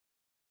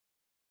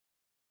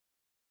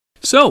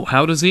So,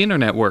 how does the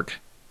internet work?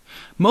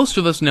 Most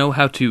of us know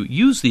how to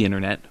use the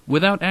internet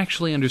without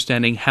actually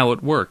understanding how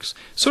it works,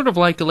 sort of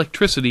like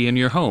electricity in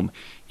your home.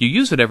 You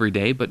use it every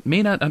day, but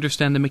may not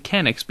understand the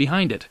mechanics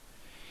behind it.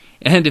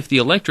 And if the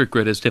electric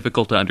grid is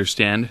difficult to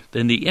understand,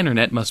 then the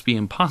internet must be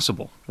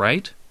impossible,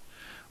 right?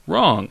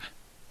 Wrong.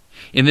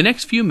 In the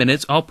next few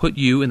minutes, I'll put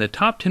you in the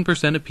top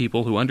 10% of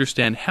people who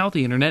understand how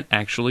the internet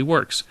actually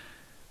works.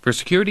 For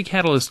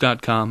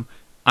SecurityCatalyst.com,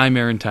 I'm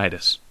Aaron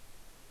Titus.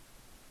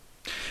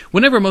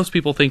 Whenever most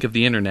people think of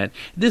the internet,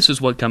 this is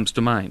what comes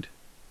to mind.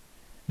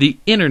 The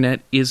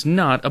internet is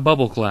not a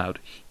bubble cloud,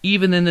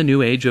 even in the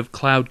new age of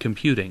cloud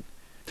computing.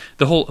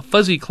 The whole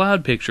fuzzy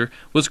cloud picture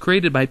was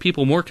created by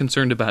people more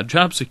concerned about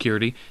job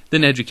security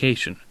than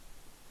education.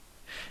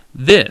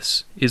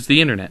 This is the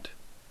internet.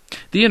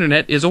 The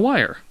internet is a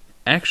wire,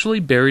 actually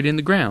buried in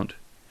the ground.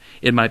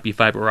 It might be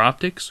fiber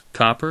optics,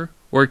 copper,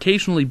 or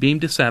occasionally beamed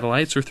to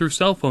satellites or through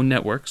cell phone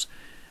networks,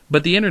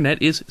 but the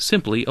internet is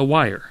simply a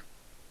wire.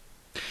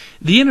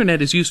 The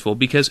internet is useful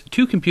because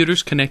two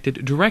computers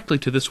connected directly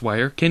to this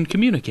wire can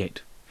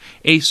communicate.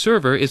 A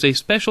server is a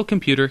special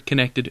computer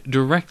connected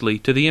directly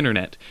to the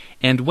internet,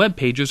 and web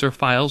pages are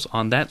files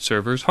on that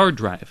server's hard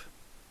drive.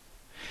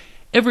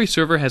 Every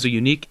server has a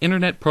unique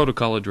Internet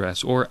Protocol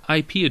address, or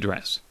IP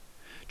address.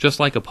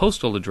 Just like a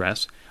postal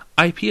address,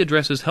 IP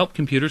addresses help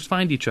computers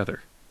find each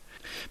other.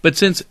 But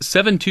since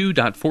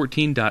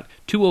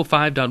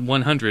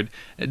 72.14.205.100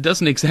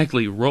 doesn't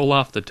exactly roll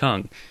off the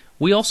tongue,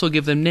 we also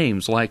give them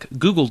names like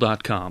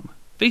Google.com,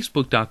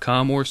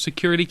 Facebook.com, or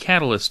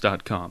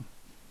SecurityCatalyst.com.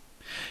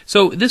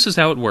 So this is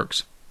how it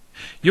works.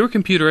 Your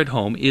computer at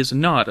home is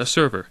not a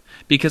server,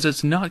 because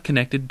it's not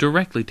connected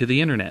directly to the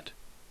internet.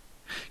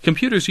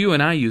 Computers you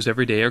and I use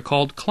every day are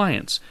called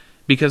clients,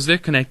 because they're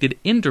connected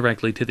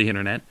indirectly to the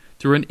internet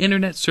through an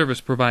internet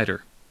service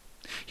provider.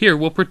 Here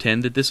we'll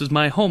pretend that this is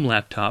my home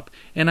laptop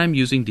and I'm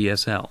using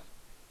DSL.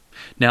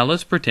 Now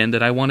let's pretend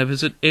that I want to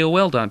visit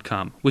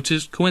AOL.com, which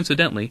is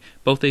coincidentally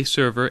both a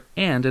server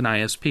and an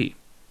ISP.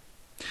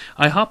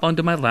 I hop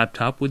onto my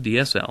laptop with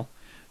DSL,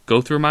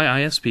 go through my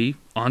ISP,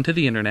 onto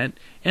the internet,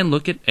 and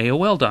look at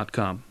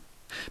AOL.com.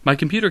 My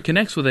computer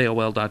connects with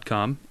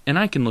AOL.com, and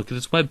I can look at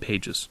its web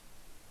pages.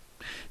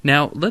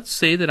 Now let's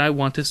say that I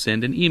want to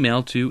send an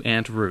email to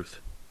Aunt Ruth.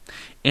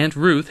 Aunt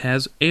Ruth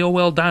has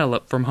AOL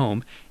dial-up from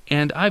home,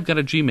 and I've got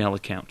a Gmail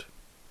account.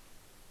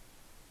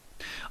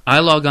 I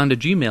log on to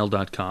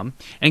gmail.com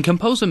and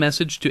compose a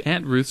message to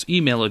Aunt Ruth's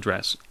email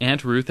address,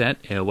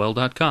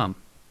 auntruth@aol.com.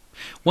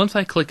 Once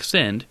I click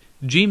send,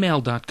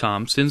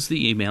 gmail.com sends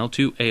the email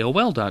to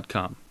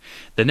AOL.com.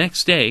 The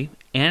next day,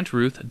 Aunt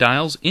Ruth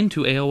dials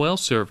into AOL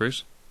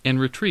servers and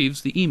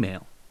retrieves the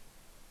email.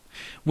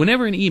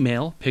 Whenever an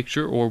email,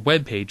 picture, or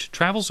web page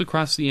travels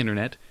across the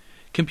internet,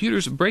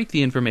 computers break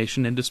the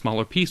information into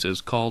smaller pieces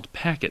called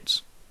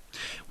packets.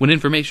 When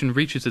information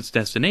reaches its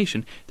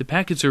destination, the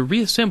packets are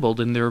reassembled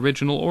in their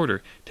original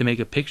order to make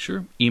a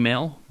picture,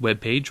 email, web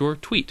page, or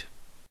tweet.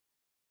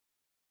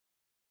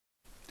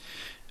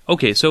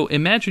 Okay, so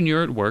imagine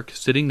you're at work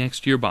sitting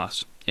next to your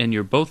boss, and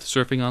you're both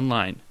surfing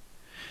online.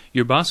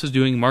 Your boss is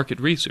doing market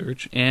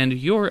research, and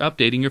you're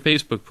updating your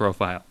Facebook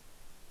profile.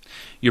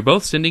 You're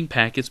both sending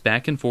packets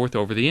back and forth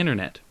over the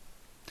internet.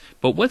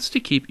 But what's to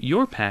keep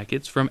your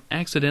packets from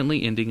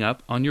accidentally ending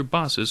up on your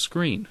boss's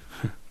screen?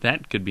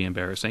 That could be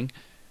embarrassing.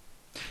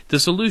 The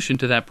solution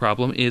to that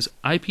problem is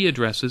IP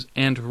addresses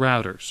and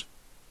routers.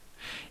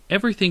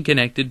 Everything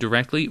connected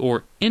directly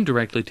or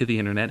indirectly to the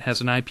internet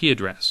has an IP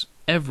address.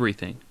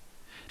 Everything.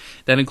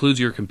 That includes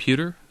your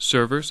computer,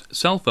 servers,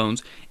 cell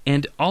phones,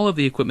 and all of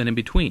the equipment in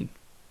between.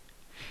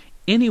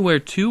 Anywhere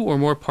two or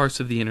more parts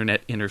of the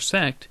internet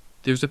intersect,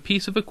 there's a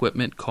piece of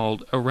equipment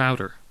called a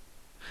router.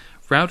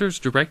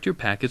 Routers direct your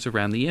packets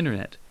around the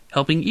internet,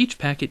 helping each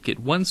packet get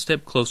one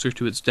step closer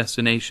to its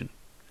destination.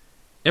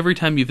 Every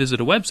time you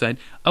visit a website,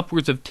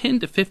 upwards of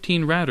 10 to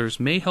 15 routers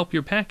may help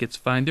your packets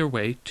find their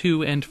way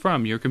to and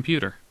from your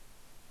computer.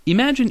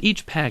 Imagine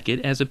each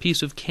packet as a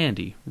piece of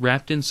candy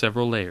wrapped in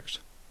several layers.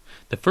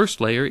 The first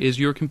layer is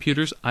your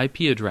computer's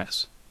IP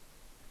address.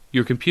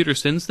 Your computer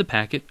sends the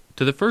packet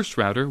to the first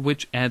router,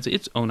 which adds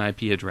its own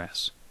IP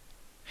address.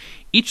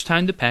 Each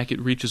time the packet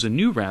reaches a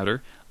new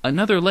router,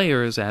 another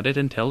layer is added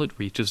until it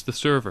reaches the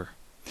server.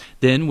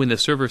 Then, when the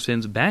server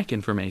sends back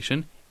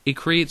information, it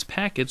creates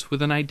packets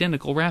with an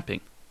identical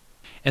wrapping.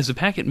 As the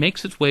packet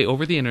makes its way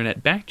over the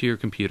internet back to your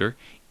computer,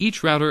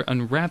 each router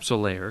unwraps a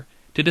layer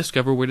to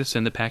discover where to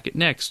send the packet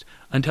next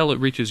until it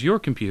reaches your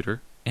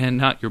computer and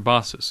not your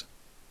boss's.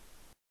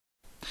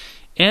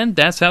 And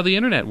that's how the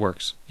internet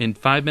works, in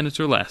 5 minutes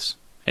or less.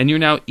 And you're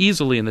now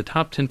easily in the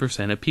top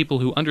 10% of people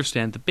who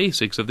understand the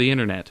basics of the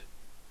internet.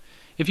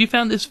 If you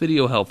found this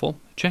video helpful,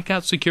 check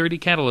out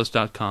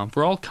SecurityCatalyst.com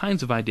for all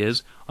kinds of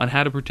ideas on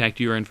how to protect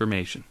your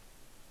information.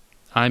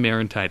 I'm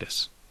Aaron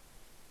Titus.